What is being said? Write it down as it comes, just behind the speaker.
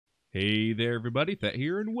Hey there everybody, Thet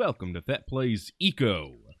here, and welcome to Thet Plays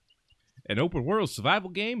Eco, an open-world survival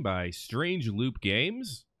game by Strange Loop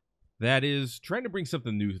Games that is trying to bring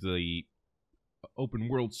something new to the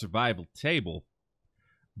open-world survival table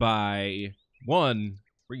by, one,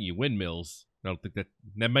 bringing you windmills. I don't think that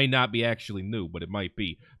may not be actually new, but it might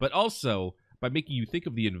be. But also, by making you think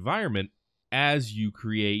of the environment as you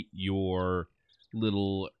create your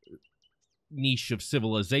little niche of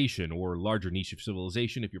civilization, or larger niche of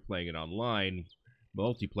civilization if you're playing it online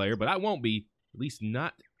multiplayer, but I won't be, at least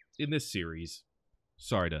not in this series.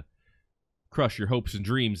 Sorry to crush your hopes and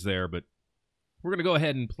dreams there, but we're going to go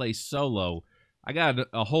ahead and play solo. I got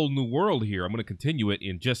a whole new world here. I'm going to continue it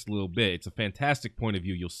in just a little bit. It's a fantastic point of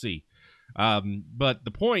view, you'll see. But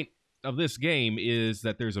the point of this game is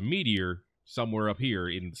that there's a meteor somewhere up here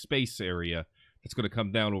in the space area that's going to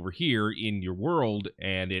come down over here in your world,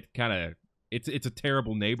 and it kind of It's a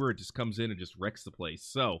terrible neighbor. It just comes in and just wrecks the place.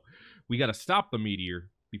 So we got to stop the meteor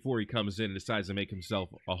before he comes in and decides to make himself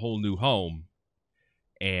a whole new home.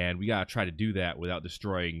 And we got to try to do that without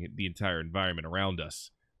destroying the entire environment around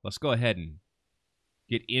us. Let's go ahead and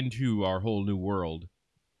get into our whole new world.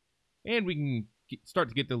 And we can start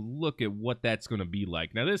to get to look at what that's going to be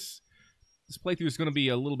like. Now this playthrough is going to be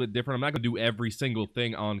a little bit different. I'm not going to do every single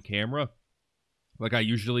thing on camera like I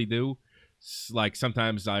usually do. Like,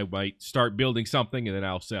 sometimes I might start building something, and then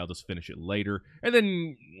I'll say I'll just finish it later. And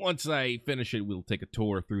then, once I finish it, we'll take a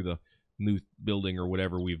tour through the new building or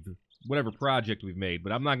whatever project we've made.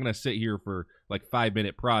 But I'm not going to sit here for, like,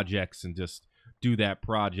 5-minute projects and just do that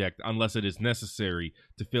project unless it is necessary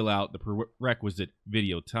to fill out the prerequisite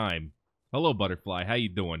video time. Hello, butterfly. How you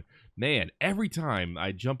doing? Man, every time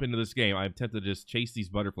I jump into this game, I'm tempted to just chase these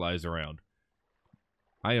butterflies around.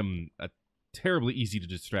 I am a terribly easy to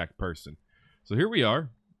distract person. So here we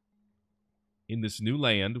are in this new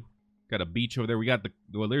land. Got a beach over there. We got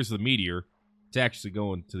well, there's the meteor. It's actually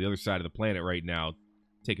going to the other side of the planet right now,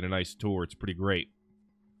 taking a nice tour. It's pretty great.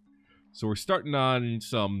 So we're starting on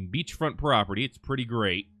some beachfront property. It's pretty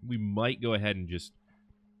great. We might go ahead and just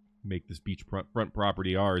make this beachfront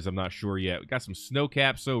property ours. I'm not sure yet. We got some snow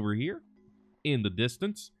caps over here in the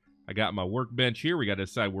distance. I got my workbench here. We got to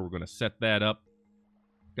decide where we're going to set that up.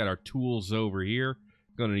 Got our tools over here.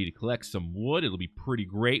 Gonna need to collect some wood. It'll be pretty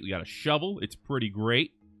great. We got a shovel. It's pretty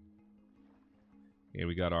great. And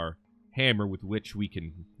we got our hammer with which we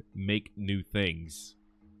can make new things.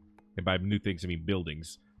 And by new things, I mean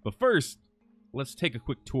buildings. But first, let's take a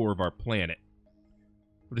quick tour of our planet.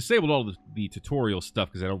 I've disabled all the tutorial stuff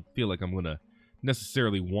because I don't feel like I'm gonna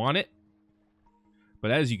necessarily want it.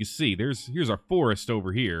 But as you can see, here's our forest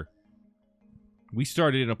over here. We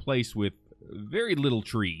started in a place with very little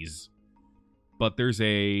trees. But there's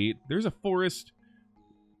a forest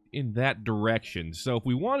in that direction. So if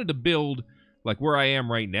we wanted to build like where I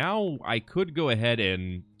am right now, I could go ahead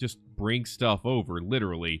and just bring stuff over,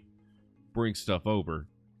 literally bring stuff over.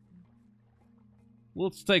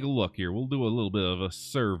 Let's take a look here. We'll do a little bit of a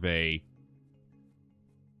survey.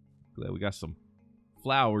 We got some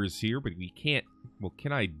flowers here, but we can't. Well,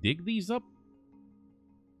 can I dig these up?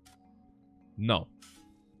 No.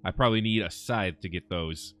 I probably need a scythe to get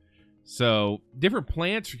those. So, different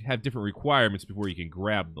plants have different requirements before you can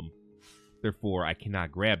grab them. Therefore, I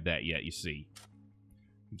cannot grab that yet, you see.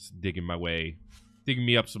 I'm just digging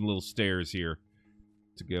me up some little stairs here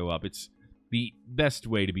to go up. It's the best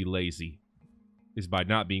way to be lazy, is by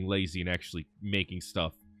not being lazy and actually making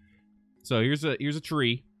stuff. So, here's a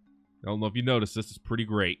tree. I don't know if you noticed this. It's pretty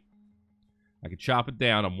great. I can chop it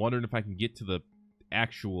down. I'm wondering if I can get to the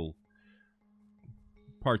actual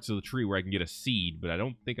parts of the tree where I can get a seed, but I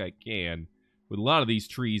don't think I can. With a lot of these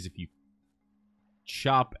trees, if you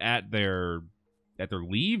chop at their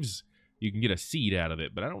leaves, you can get a seed out of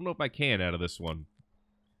it, but I don't know if I can out of this one.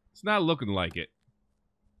 It's not looking like it.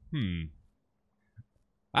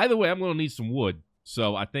 Either way, I'm going to need some wood,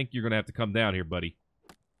 so I think you're going to have to come down here, buddy.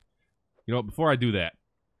 You know what, before I do that,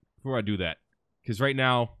 because right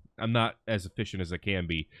now, I'm not as efficient as I can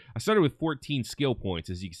be. I started with 14 skill points,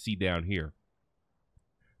 as you can see down here.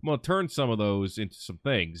 I'm going to turn some of those into some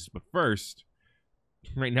things. But first,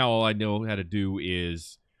 right now all I know how to do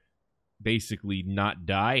is basically not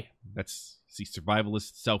die. That's, see,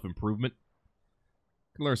 survivalist self-improvement.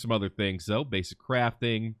 Can learn some other things, though. Basic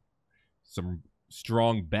crafting. Some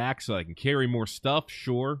strong back so I can carry more stuff,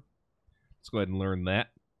 sure. Let's go ahead and learn that.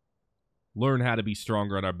 Learn how to be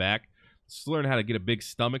stronger on our back. Let's learn how to get a big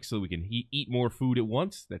stomach so we can eat more food at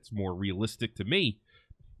once. That's more realistic to me.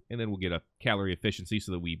 And then we'll get a calorie efficiency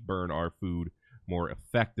so that we burn our food more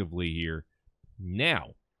effectively here.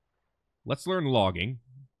 Now, let's learn logging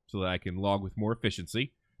so that I can log with more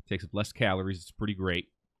efficiency. Takes up less calories. It's pretty great.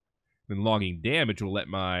 Then logging damage will let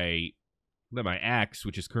my axe,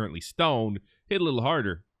 which is currently stone, hit a little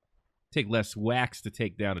harder. Take less whacks to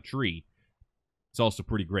take down a tree. It's also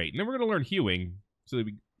pretty great. And then we're going to learn hewing so that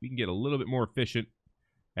we can get a little bit more efficient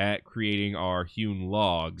at creating our hewn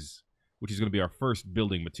logs, which is going to be our first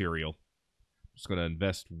building material. I'm just going to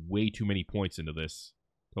invest way too many points into this.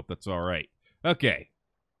 Hope that's all right. Okay.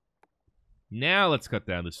 Now let's cut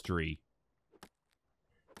down this tree.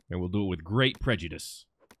 And we'll do it with great prejudice.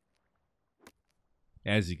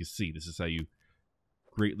 As you can see, this is how you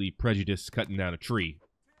greatly prejudice cutting down a tree.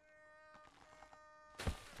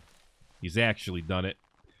 He's actually done it.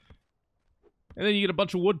 And then you get a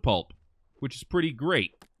bunch of wood pulp, which is pretty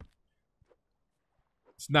great.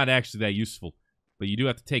 It's not actually that useful, but you do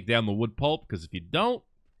have to take down the wood pulp, because if you don't,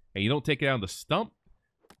 and you don't take down the stump,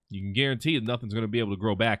 you can guarantee that nothing's going to be able to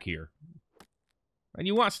grow back here. And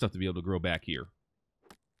you want stuff to be able to grow back here.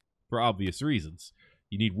 For obvious reasons.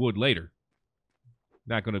 You need wood later.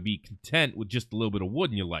 Not going to be content with just a little bit of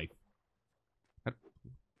wood in your life.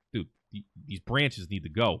 Dude, these branches need to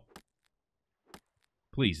go.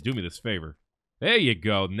 Please, do me this favor. There you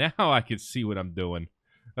go. Now I can see what I'm doing.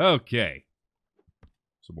 Okay.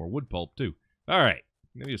 Some more wood pulp, too. All right.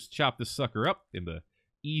 Let me just chop this sucker up into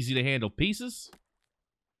easy-to-handle pieces.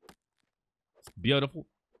 It's beautiful.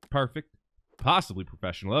 Perfect. Possibly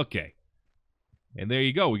professional. Okay. And there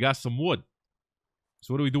you go. We got some wood.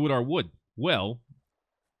 So what do we do with our wood? Well,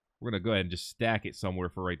 we're going to go ahead and just stack it somewhere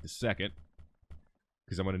for right this second.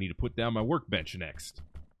 Because I'm going to need to put down my workbench next.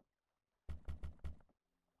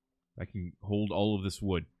 I can hold all of this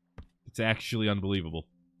wood. It's actually unbelievable.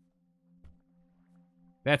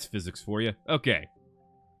 That's physics for you. Okay.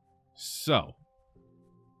 So,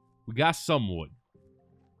 we got some wood.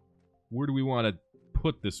 Where do we want to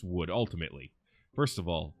put this wood, ultimately? First of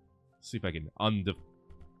all, see if I can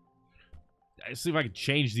see if I can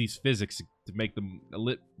change these physics to make them a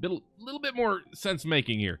little bit more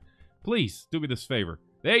sense-making here. Please, do me this favor.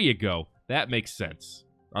 There you go. That makes sense.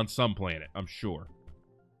 On some planet, I'm sure.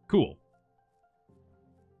 Cool.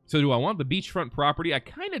 So do I want the beachfront property? I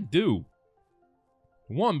kind of do.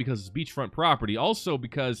 One, because it's beachfront property. Also,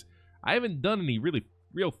 because I haven't done any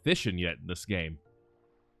real fishing yet in this game.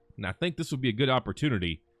 And I think this would be a good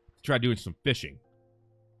opportunity to try doing some fishing.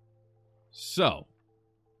 So,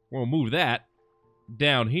 we'll move that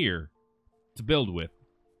down here to build with.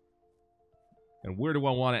 And where do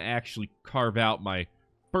I want to actually carve out my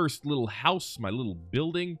first little house, my little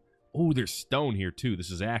building? Oh, there's stone here too.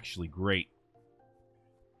 This is actually great.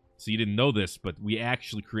 So you didn't know this, but we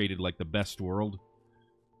actually created like the best world.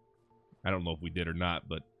 I don't know if we did or not,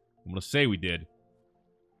 but I'm going to say we did.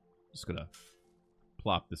 Just going to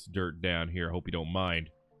plop this dirt down here. I hope you don't mind.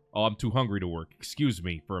 Oh, I'm too hungry to work. Excuse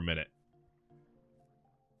me for a minute.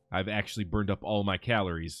 I've actually burned up all my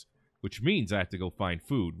calories, which means I have to go find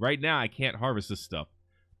food. Right now, I can't harvest this stuff.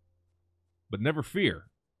 But never fear.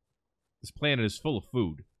 This planet is full of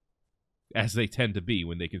food. As they tend to be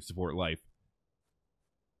when they can support life.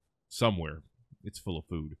 Somewhere, it's full of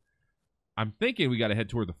food. I'm thinking we got to head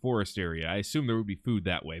toward the forest area. I assume there would be food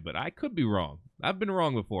that way, but I could be wrong. I've been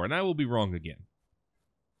wrong before, and I will be wrong again.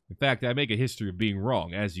 In fact, I make a history of being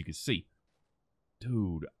wrong, as you can see.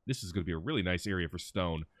 Dude, this is going to be a really nice area for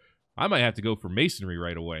stone. I might have to go for masonry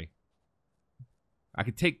right away. I'm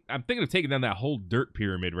thinking of taking down that whole dirt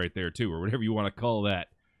pyramid right there, too, or whatever you want to call that.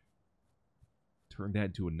 Turn that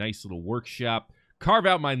into a nice little workshop. Carve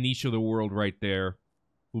out my niche of the world right there.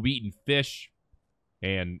 We'll be eating fish.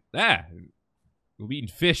 And, we'll be eating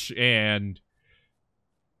fish and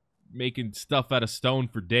making stuff out of stone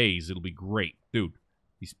for days. It'll be great. Dude,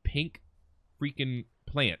 these pink freaking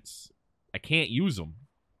plants. I can't use them.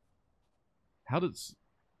 How does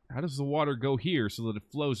the water go here so that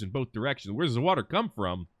it flows in both directions? Where does the water come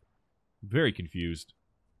from? I'm very confused.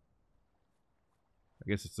 I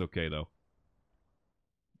guess it's okay, though.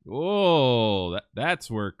 Oh, that's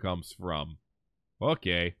where it comes from.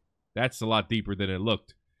 Okay. That's a lot deeper than it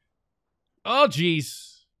looked. Oh,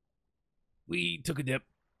 jeez. We took a dip.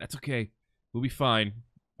 That's okay. We'll be fine.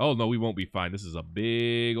 Oh, no, we won't be fine. This is a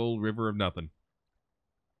big old river of nothing.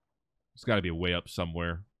 There's got to be a way up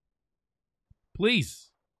somewhere.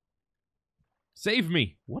 Please. Save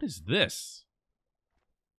me. What is this?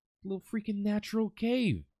 A little freaking natural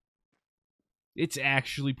cave. It's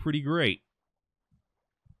actually pretty great.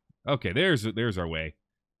 Okay, there's our way.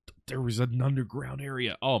 There was an underground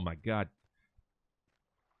area. Oh, my God.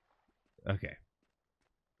 Okay.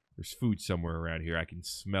 There's food somewhere around here. I can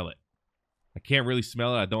smell it. I can't really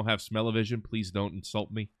smell it. I don't have smell-o-vision. Please don't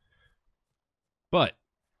insult me. But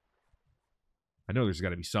I know there's got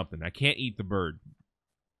to be something. I can't eat the bird.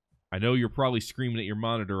 I know you're probably screaming at your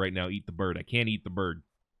monitor right now, eat the bird. I can't eat the bird.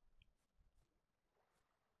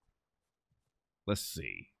 Let's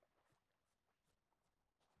see.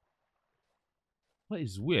 What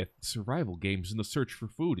is with survival games in the search for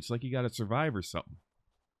food? It's like you gotta survive or something.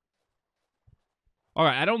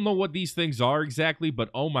 Alright, I don't know what these things are exactly, but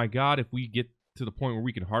oh my god, if we get to the point where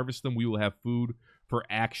we can harvest them, we will have food for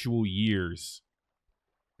actual years.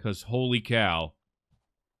 Because holy cow.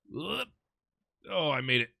 Ugh. Oh, I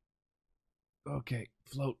made it. Okay,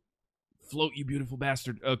 float. Float, you beautiful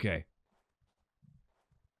bastard. Okay.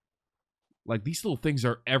 Like, these little things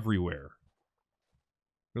are everywhere.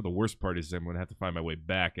 The worst part is I'm going to have to find my way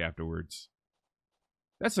back afterwards.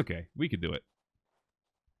 That's okay. We can do it.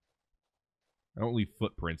 I don't leave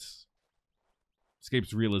footprints.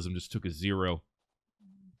 Escape's realism just took a 0.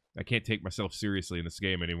 I can't take myself seriously in this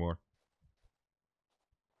game anymore.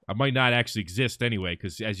 I might not actually exist anyway,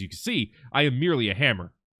 because as you can see, I am merely a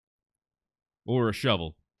hammer. Or a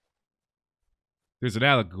shovel. There's an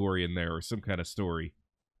allegory in there, or some kind of story.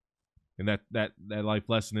 And that life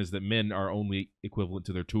lesson is that men are only equivalent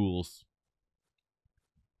to their tools.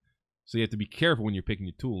 So you have to be careful when you're picking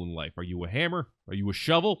your tool in life. Are you a hammer? Are you a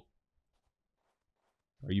shovel?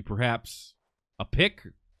 Are you perhaps a pick?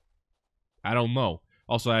 I don't know.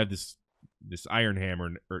 Also, I have this iron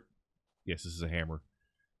hammer. Yes, this is a hammer.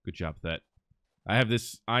 Good job with that. I have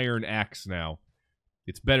this iron axe now.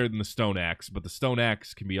 It's better than the stone axe, but the stone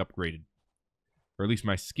axe can be upgraded. Or at least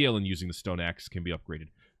my skill in using the stone axe can be upgraded.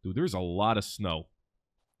 Dude, there's a lot of snow.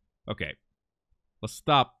 Okay. Let's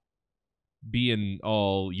stop being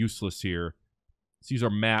all useless here. Let's use our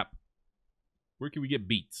map. Where can we get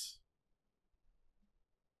beets?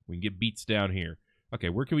 We can get beets down here. Okay,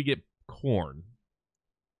 where can we get corn?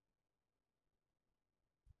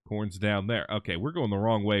 Corn's down there. Okay, we're going the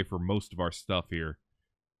wrong way for most of our stuff here.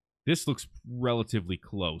 This looks relatively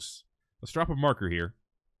close. Let's drop a marker here.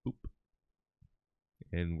 Boop.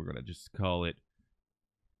 And we're going to just call it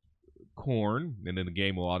corn. And then the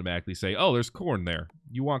game will automatically say, oh, there's corn there.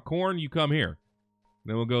 You want corn? You come here. And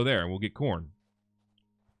then we'll go there and we'll get corn.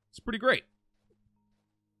 It's pretty great.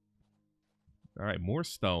 All right, more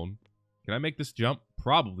stone. Can I make this jump?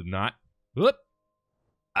 Probably not. Whoop!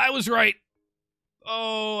 I was right.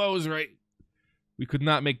 Oh, I was right. We could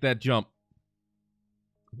not make that jump.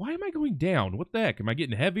 Why am I going down? What the heck? Am I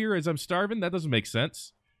getting heavier as I'm starving? That doesn't make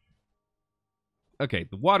sense. Okay,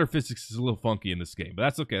 the water physics is a little funky in this game, but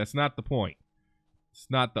that's okay. That's not the point. It's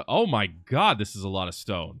not the... Oh my god, this is a lot of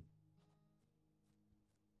stone.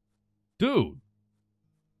 Dude.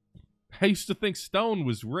 I used to think stone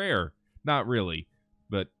was rare. Not really,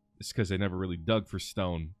 but it's because I never really dug for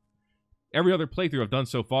stone. Every other playthrough I've done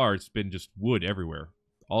so far, it's been just wood everywhere.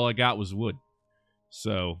 All I got was wood.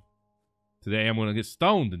 So, today I'm going to get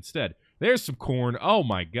stoned instead. There's some corn. Oh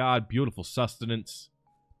my god, beautiful sustenance.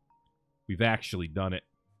 We've actually done it.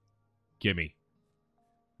 Gimme.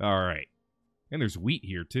 Alright. And there's wheat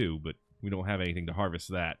here too, but we don't have anything to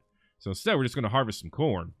harvest that. So instead, we're just going to harvest some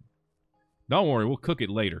corn. Don't worry, we'll cook it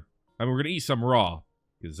later. I mean, we're going to eat some raw,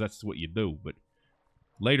 because that's what you do, but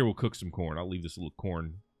later we'll cook some corn. I'll leave this little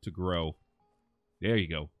corn to grow. There you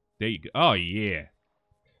go. There you go. Oh, yeah.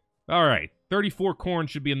 All right. 34 corn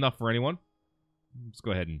should be enough for anyone. Let's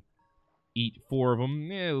go ahead and eat 4 of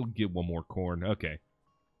them. Yeah, we'll get 1 more corn. Okay.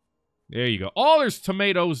 There you go. Oh, there's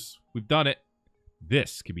tomatoes. We've done it.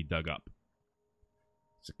 This can be dug up.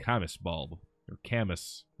 It's a camas bulb. Or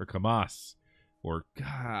camas. Or camas. Or,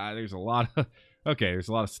 God, there's a lot of... Okay, there's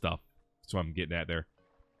a lot of stuff. That's what I'm getting at there.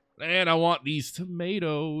 And I want these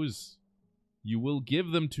tomatoes. You will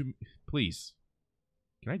give them to me. Please.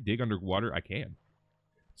 Can I dig underwater? I can.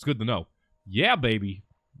 It's good to know. Yeah, baby.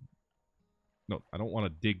 No, I don't want to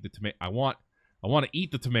dig the tomato. I want to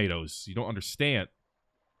eat the tomatoes. You don't understand.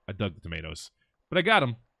 I dug the tomatoes. But I got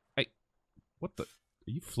them. Hey, what the? Are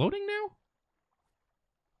you floating now?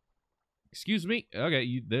 Excuse me?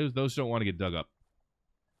 Okay, those don't want to get dug up.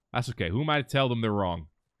 That's okay. Who am I to tell them they're wrong?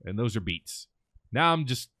 And those are beets. Now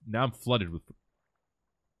I'm flooded with...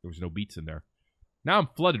 There was no beets in there. Now I'm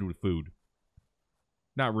flooded with food.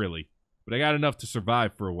 Not really. But I got enough to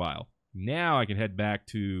survive for a while. Now I can head back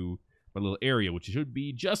to my little area, which should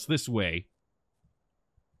be just this way.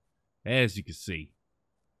 As you can see.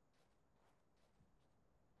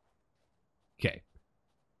 Okay.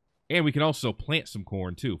 And we can also plant some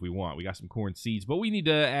corn, too, if we want. We got some corn seeds, but we need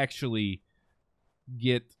to actually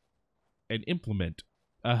get an implement.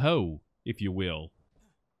 A hoe, if you will,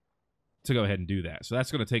 to go ahead and do that. So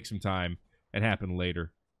that's going to take some time and happen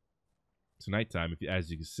later. It's nighttime,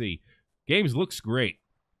 as you can see. Games looks great.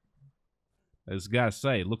 I just got to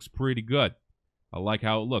say, it looks pretty good. I like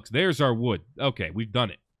how it looks. There's our wood. Okay, we've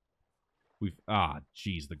done it.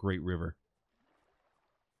 Geez, the Great River.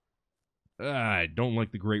 I don't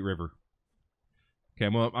like the Great River. Okay,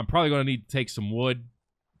 I'm probably going to need to take some wood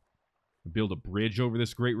and build a bridge over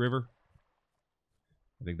this Great River.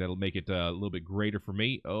 I think that'll make it a little bit greater for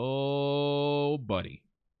me. Oh, buddy.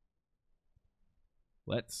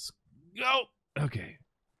 Let's go. Okay.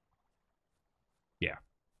 Yeah.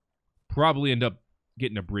 Probably end up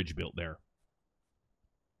getting a bridge built there.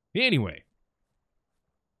 Anyway.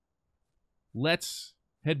 Let's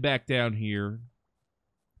head back down here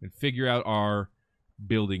and figure out our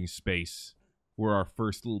building space, where our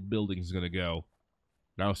first little building's going to go.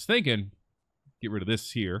 And I was thinking, get rid of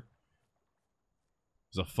this here.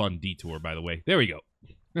 It was a fun detour, by the way. There we go.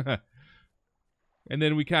 And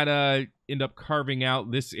then we kind of end up carving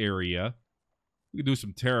out this area. We can do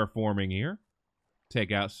some terraforming here.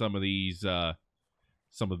 Take out some of these that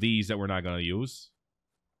we're not going to use.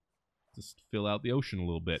 Just fill out the ocean a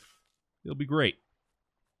little bit. It'll be great.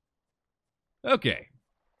 Okay.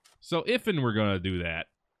 So if and we're going to do that,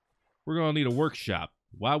 we're going to need a workshop.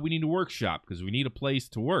 Why we need a workshop? Because we need a place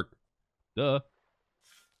to work. Duh.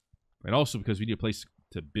 And also because we need a place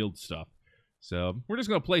to build stuff. So we're just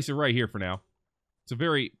going to place it right here for now. It's a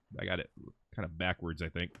very... I got it kind of backwards, I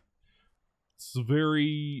think. It's a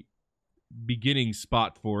very beginning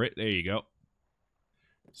spot for it. There you go.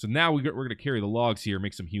 So now we're going to carry the logs here,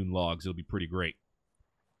 make some hewn logs. It'll be pretty great.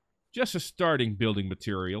 Just a starting building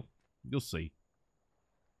material. You'll see.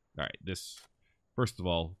 All right, this... First of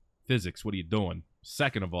all, physics, what are you doing?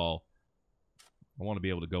 Second of all, I want to be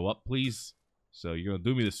able to go up, please. So you're going to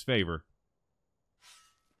do me this favor.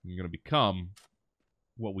 You're going to become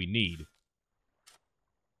what we need.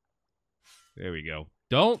 There we go.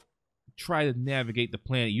 Don't try to navigate the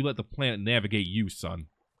planet. You let the planet navigate you, son.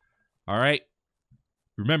 All right?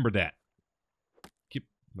 Remember that.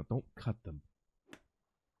 No, don't cut them.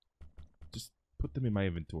 Just put them in my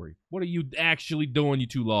inventory. What are you actually doing, you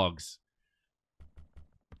two logs?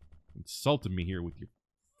 Insulting me here with your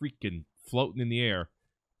freaking floating in the air.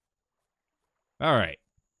 All right.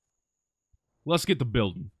 Let's get to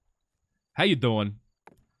building. How you doing?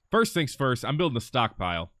 First things first, I'm building a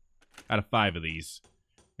stockpile out of 5 of these.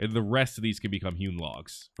 And the rest of these can become hewn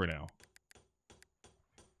logs for now.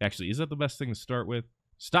 Actually, is that the best thing to start with?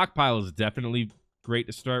 Stockpile is definitely great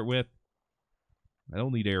to start with. I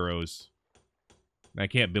don't need arrows. I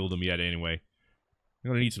can't build them yet anyway. I'm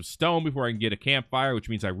going to need some stone before I can get a campfire, which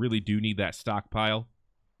means I really do need that stockpile.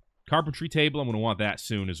 Carpentry table, I'm going to want that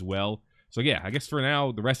soon as well. So yeah, I guess for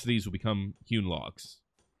now, the rest of these will become hewn logs.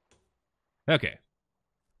 Okay.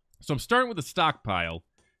 So I'm starting with the stockpile,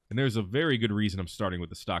 and there's a very good reason I'm starting with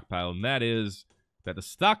the stockpile, and that is that the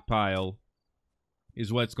stockpile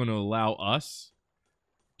is what's going to allow us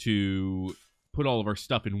to put all of our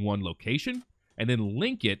stuff in one location, and then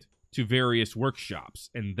link it to various workshops.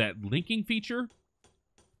 And that linking feature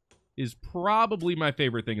is probably my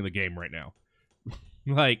favorite thing in the game right now.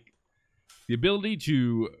 Like, the ability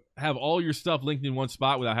to have all your stuff linked in one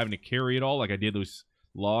spot without having to carry it all, like I did those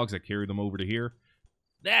logs, I carried them over to here.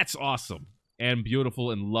 That's awesome, and beautiful,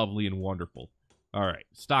 and lovely, and wonderful. All right,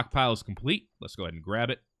 stockpile is complete. Let's go ahead and grab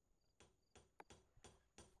it.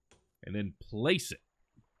 And then place it.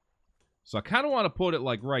 So I kind of want to put it,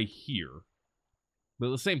 like, right here. But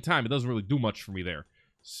at the same time, it doesn't really do much for me there.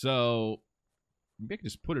 So maybe I can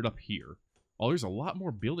just put it up here. Oh, there's a lot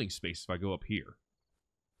more building space if I go up here.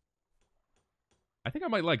 I think I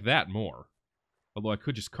might like that more. Although I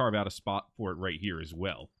could just carve out a spot for it right here as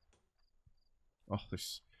well. Oh,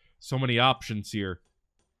 there's so many options here.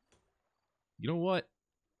 You know what?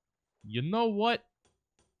 You know what?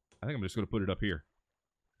 I think I'm just going to put it up here.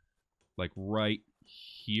 Like right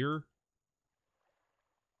here.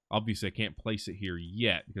 Obviously, I can't place it here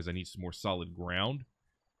yet because I need some more solid ground.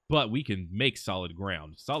 But we can make solid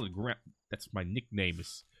ground. Solid ground. That's my nickname.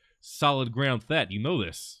 Is Solid Ground Thet. You know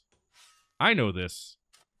this. I know this.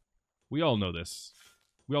 We all know this.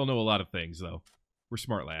 We all know a lot of things, though. We're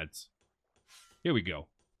smart lads. Here we go.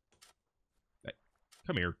 Hey,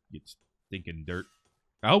 come here, you stinking dirt.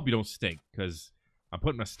 I hope you don't stink, because I'm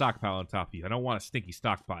putting my stockpile on top of you. I don't want a stinky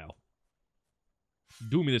stockpile.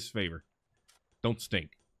 Do me this favor. Don't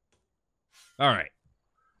stink. Alright.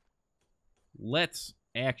 Let's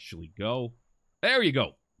actually go. There you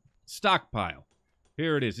go. Stockpile.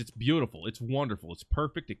 Here it is. It's beautiful. It's wonderful. It's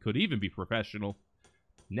perfect. It could even be professional.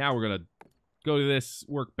 Now we're going to go to this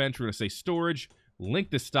workbench. We're going to say storage. Link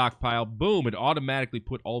the stockpile. Boom. It automatically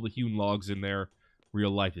put all the hewn logs in there. Real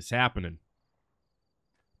life is happening.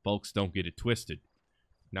 Folks, don't get it twisted.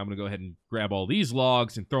 Now I'm going to go ahead and grab all these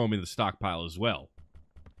logs and throw them in the stockpile as well.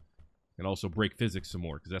 And also break physics some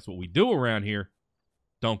more, because that's what we do around here.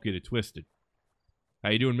 Don't get it twisted. How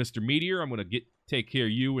you doing, Mr. Meteor? I'm going to take care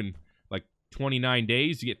of you in like 29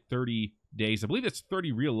 days. You get 30 days. I believe that's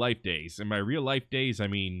 30 real-life days. And by real-life days, I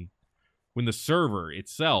mean when the server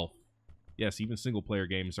itself, yes, even single-player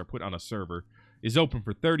games are put on a server, is open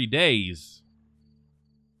for 30 days,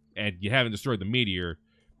 and you haven't destroyed the meteor,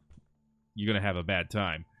 you're going to have a bad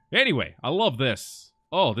time. Anyway, I love this.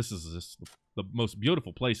 Oh, this is just the most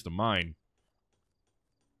beautiful place to mine.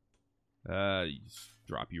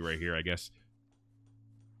 Drop you right here, I guess.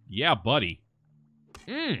 Yeah, buddy.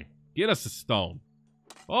 Get us a stone.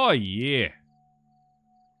 Oh, yeah.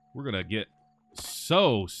 We're going to get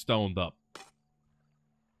so stoned up.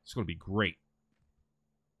 It's going to be great.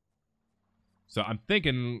 So I'm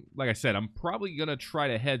thinking, like I said, I'm probably going to try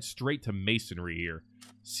to head straight to masonry here.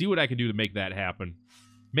 See what I can do to make that happen.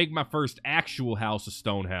 Make my first actual house a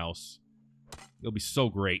stone house. It'll be so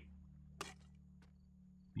great.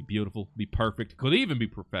 Be beautiful. Be perfect. Could even be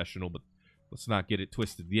professional, but let's not get it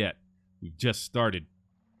twisted yet. We've just started.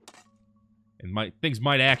 And things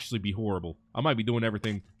might actually be horrible. I might be doing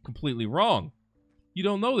everything completely wrong. You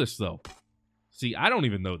don't know this, though. See, I don't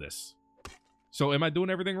even know this. So am I doing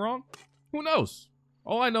everything wrong? Who knows?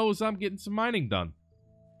 All I know is I'm getting some mining done.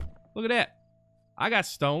 Look at that. I got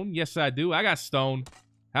stone. Yes, I do. I got stone.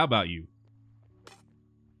 How about you?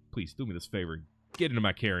 Please, do me this favor. Get into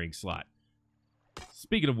my carrying slot.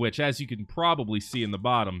 Speaking of which, as you can probably see in the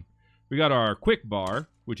bottom, we got our quick bar,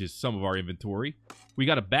 which is some of our inventory. We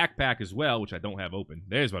got a backpack as well, which I don't have open.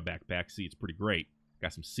 There's my backpack. See, it's pretty great.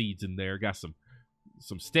 Got some seeds in there. Got some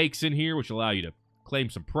stakes in here, which allow you to claim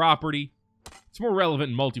some property. It's more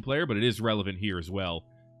relevant in multiplayer, but it is relevant here as well.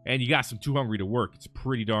 And you got some Too Hungry to Work. It's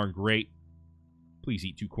pretty darn great. Please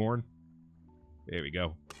eat 2 corn. There we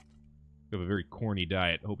go. We have a very corny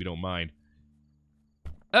diet. Hope you don't mind.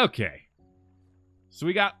 Okay. So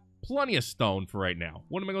we got plenty of stone for right now.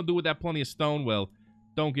 What am I going to do with that plenty of stone? Well,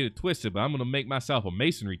 don't get it twisted, but I'm going to make myself a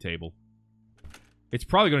masonry table. It's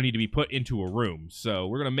probably going to need to be put into a room, so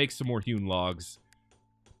we're going to make some more hewn logs.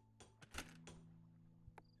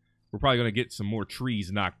 We're probably going to get some more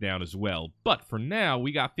trees knocked down as well. But for now,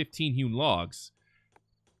 we got 15 hewn logs.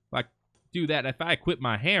 If I do that, if I equip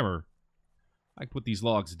my hammer, I can put these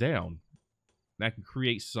logs down. And I can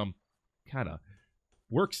create some kind of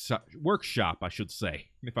workshop, I should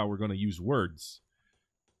say, if I were going to use words.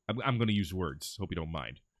 I'm going to use words. Hope you don't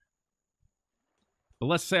mind. But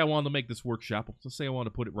let's say I wanted to make this workshop. Let's say I want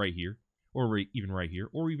to put it right here. Or even right here.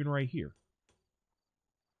 Or even right here.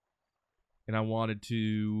 And I wanted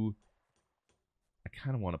to... I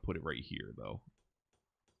kind of want to put it right here, though.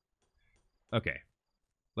 Okay.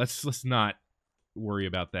 Let's not worry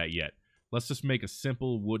about that yet. Let's just make a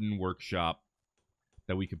simple wooden workshop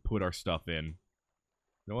that we can put our stuff in.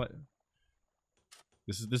 You know what?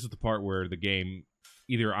 This is the part where the game...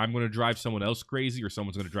 Either I'm going to drive someone else crazy or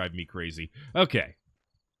someone's going to drive me crazy. Okay.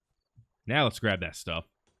 Now let's grab that stuff.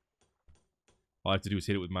 All I have to do is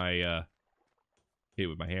hit it with my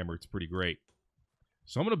hammer. It's pretty great.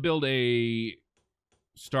 So I'm going to build a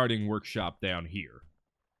starting workshop down here.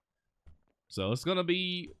 So it's going to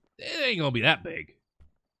be... It ain't going to be that big.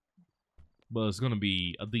 But it's going to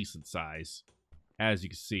be a decent size, as you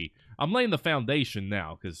can see. I'm laying the foundation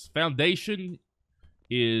now, because foundation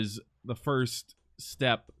is the first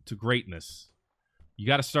step to greatness. You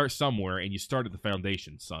got to start somewhere, and you start at the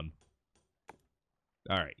foundation, son.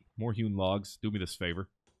 Alright, more hewn logs. Do me this favor.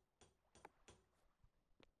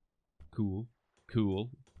 Cool.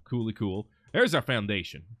 Cool. Cooly cool. There's our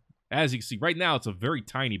foundation. As you can see, right now it's a very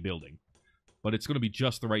tiny building. But it's going to be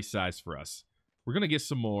just the right size for us. We're going to get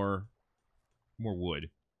some more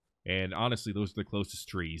wood. And honestly, those are the closest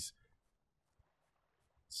trees.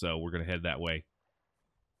 So we're going to head that way.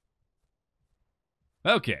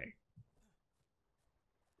 Okay.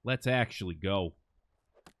 Let's actually go.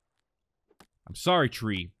 I'm sorry,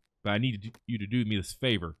 tree, but I need you to do me this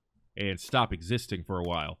favor and stop existing for a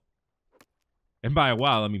while. And by a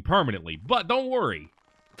while, I mean permanently. But don't worry.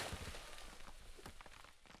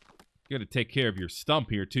 You gotta take care of your stump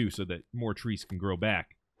here, too, so that more trees can grow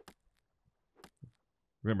back.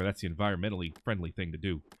 Remember, that's the environmentally friendly thing to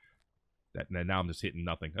do. Now I'm just hitting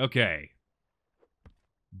nothing. Okay.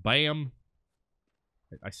 Bam.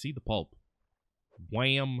 I see the pulp.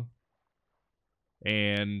 Wham.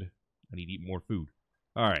 And I need to eat more food.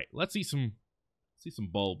 Alright, let's see some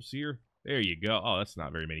bulbs here. There you go. Oh, that's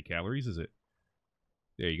not very many calories, is it?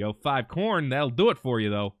 There you go. 5 corn. That'll do it for you,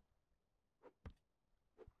 though.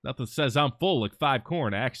 Nothing says I'm full like 5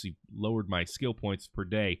 corn. I actually lowered my skill points per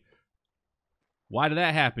day. Why did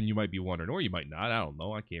that happen, you might be wondering. Or you might not. I don't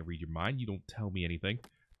know. I can't read your mind. You don't tell me anything.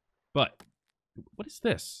 But, what is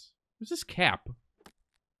this? What's this cap?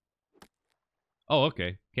 Oh,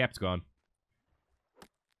 okay. Cap's gone.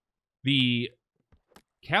 The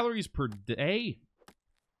calories per day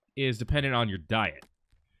is dependent on your diet.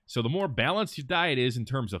 So the more balanced your diet is in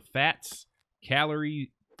terms of fats, calories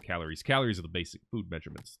are the basic food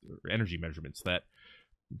measurements, or energy measurements, that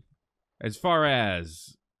as far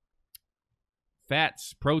as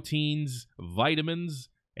fats, proteins, vitamins,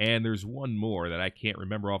 and there's one more that I can't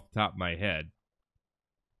remember off the top of my head.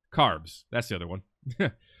 Carbs. That's the other one.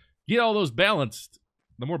 Get all those balanced.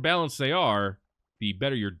 The more balanced they are, the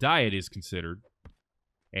better your diet is considered,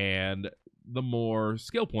 and the more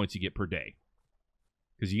skill points you get per day.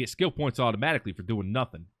 Because you get skill points automatically for doing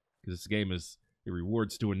nothing. Because this game it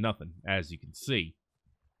rewards doing nothing, as you can see.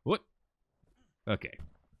 What? Okay.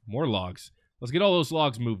 More logs. Let's get all those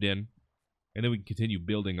logs moved in, and then we can continue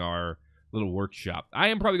building our little workshop. I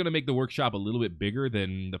am probably going to make the workshop a little bit bigger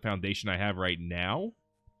than the foundation I have right now,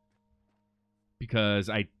 because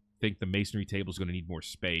I think the masonry table is going to need more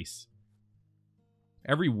space.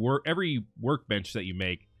 Every workbench that you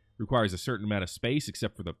make requires a certain amount of space,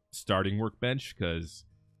 except for the starting workbench, because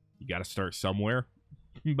you got to start somewhere.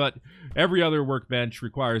 But every other workbench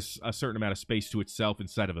requires a certain amount of space to itself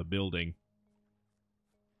inside of a building.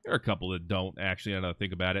 There are a couple that don't, actually, now that I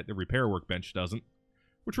think about it. The repair workbench doesn't,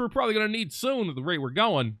 which we're probably going to need soon at the rate we're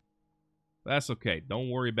going. That's okay.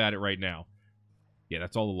 Don't worry about it right now. Yeah,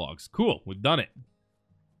 that's all the logs. Cool. We've done it.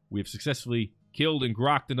 We have successfully killed and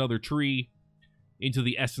grokked another tree into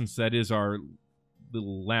the essence that is our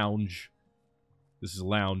little lounge. This is a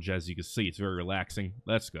lounge, as you can see. It's very relaxing.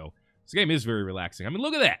 Let's go. This game is very relaxing. I mean,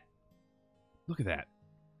 look at that. Look at that.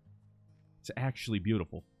 It's actually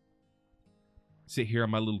beautiful. Sit here on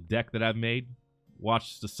my little deck that I've made.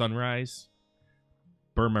 Watch the sunrise.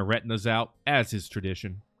 Burn my retinas out, as is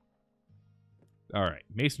tradition. Alright,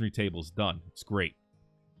 masonry table's done. It's great.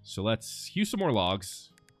 So let's hew some more logs.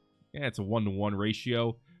 Yeah, it's a 1-to-1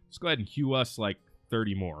 ratio. Let's go ahead and hew us like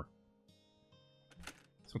 30 more.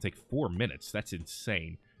 It's going to take 4 minutes. That's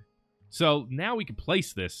insane. So now we can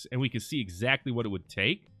place this, and we can see exactly what it would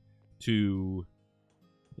take to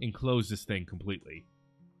enclose this thing completely.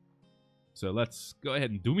 So let's go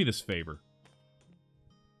ahead and do me this favor.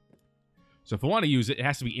 So if I want to use it, it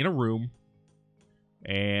has to be in a room,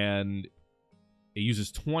 and it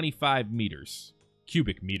uses 25 meters,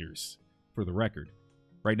 cubic meters, for the record.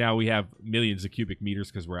 Right now we have millions of cubic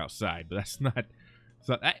meters because we're outside, but that's not.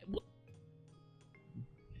 So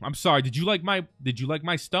I'm sorry. Did you like my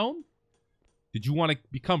stone? Did you want to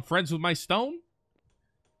become friends with my stone?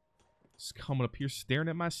 It's coming up here staring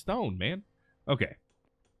at my stone, man. Okay.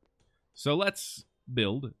 So let's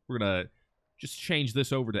build. We're gonna just change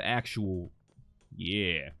this over to actual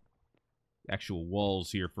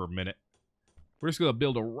walls here for a minute. We're just gonna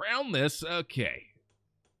build around this. Okay.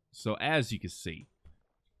 So as you can see,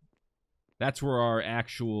 that's where our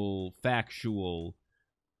actual factual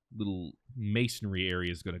little masonry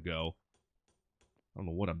area is going to go. I don't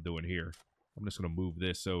know what I'm doing here. I'm just going to move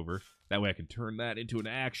this over. That way I can turn that into an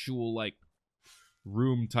actual, like,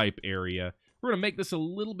 room type area. We're going to make this a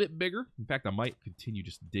little bit bigger. In fact, I might continue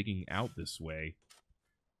just digging out this way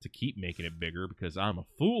to keep making it bigger, because I'm a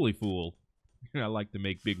fooly fool. And I like to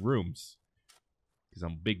make big rooms. Because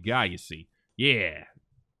I'm a big guy, you see. Yeah.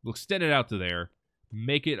 We'll extend it out to there.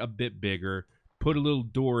 Make it a bit bigger. Put a little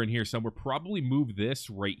door in here somewhere. Probably move this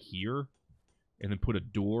right here. And then put a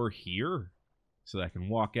door here. So that I can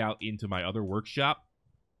walk out into my other workshop.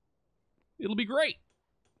 It'll be great.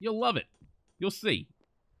 You'll love it. You'll see.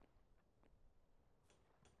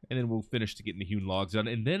 And then we'll finish to getting the hewn logs done.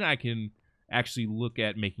 And then I can actually look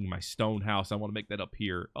at making my stone house. I want to make that up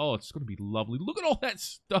here. Oh, it's going to be lovely. Look at all that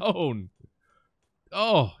stone.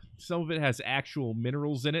 Oh, some of it has actual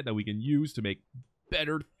minerals in it that we can use to make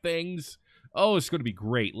better things. Oh, it's going to be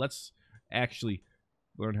great. Let's actually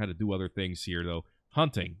learn how to do other things here, though.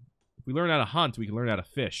 Hunting. If we learn how to hunt, we can learn how to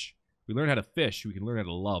fish. If we learn how to fish, we can learn how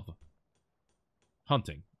to love.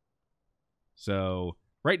 Hunting. So,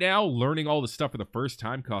 right now, learning all the stuff for the first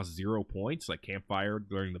time costs 0 points. Like campfire,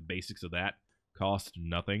 learning the basics of that costs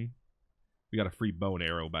nothing. We got a free bow and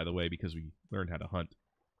arrow, by the way, because we learned how to hunt.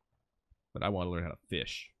 But I want to learn how to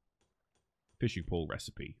fish. Fishing pole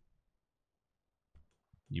recipe.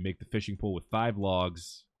 You make the fishing pole with 5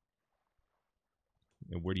 logs.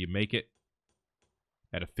 And where do you make it?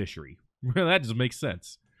 At a fishery. That just makes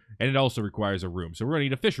sense. And it also requires a room. So we're going to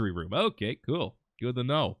need a fishery room. Okay, cool. Good to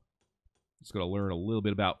know. Just going to learn a little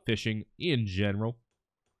bit about fishing in general.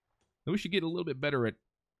 And we should get a little bit better at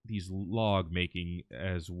these log making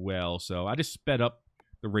as well. So I just sped up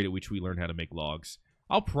the rate at which we learn how to make logs.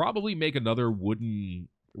 I'll probably make another wooden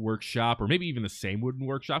workshop, or maybe even the same wooden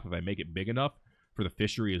workshop if I make it big enough for the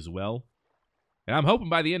fishery as well. And I'm hoping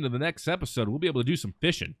by the end of the next episode, we'll be able to do some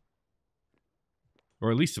fishing. Or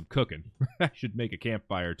at least some cooking. I should make a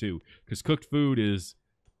campfire, too. Because cooked food is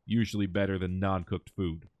usually better than non-cooked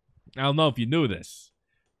food. I don't know if you knew this.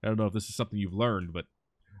 I don't know if this is something you've learned, but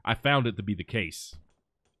I found it to be the case.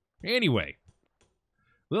 Anyway,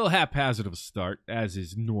 a little haphazard of a start, as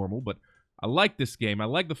is normal, but I like this game. I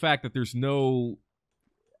like the fact that there's no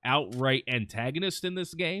outright antagonist in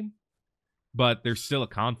this game, but there's still a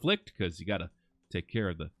conflict, because you gotta take care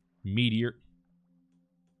of the meteor.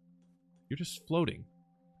 You're just floating.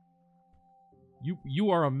 You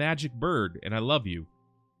are a magic bird, and I love you.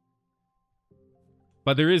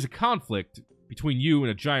 But there is a conflict between you and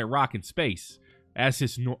a giant rock in space, as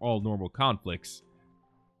is all normal conflicts,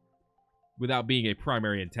 without being a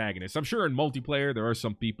primary antagonist. I'm sure in multiplayer there are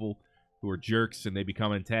some people who are jerks and they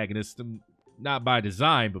become antagonists, and not by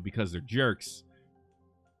design, but because they're jerks.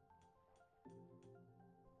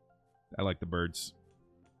 I like the birds.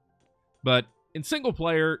 But in single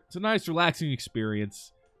player, it's a nice, relaxing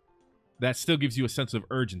experience that still gives you a sense of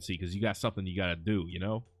urgency because you got something you gotta do, you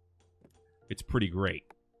know? It's pretty great.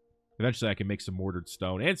 Eventually I can make some mortared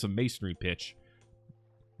stone and some masonry pitch,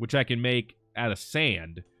 which I can make out of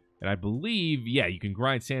sand. And I believe, yeah, you can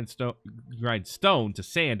grind stone to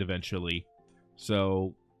sand eventually.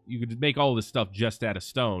 So you could make all this stuff just out of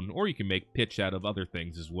stone, or you can make pitch out of other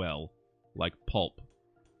things as well, like pulp.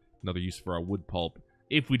 Another use for our wood pulp,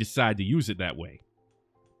 if we decide to use it that way.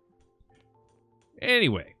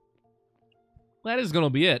 Anyway, that is going to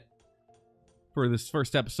be it for this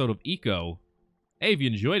first episode of Eco. Hey, if you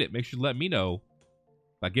enjoyed it, make sure to let me know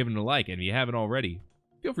by giving it a like. And if you haven't already,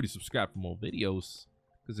 feel free to subscribe for more videos,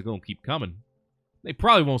 because they're going to keep coming. They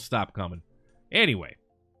probably won't stop coming. Anyway,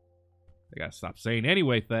 I got to stop saying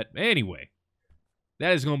anyway, Thet. Anyway,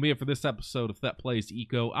 that is going to be it for this episode of Thet Plays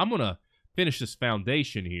Eco. I'm going to finish this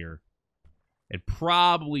foundation here and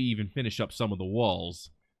probably even finish up some of the walls.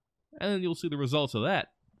 And then you'll see the results of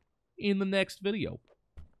that in the next video.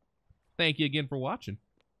 Thank you again for watching,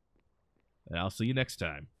 and I'll see you next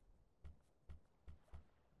time.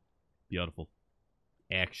 Beautiful.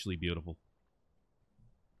 Actually beautiful.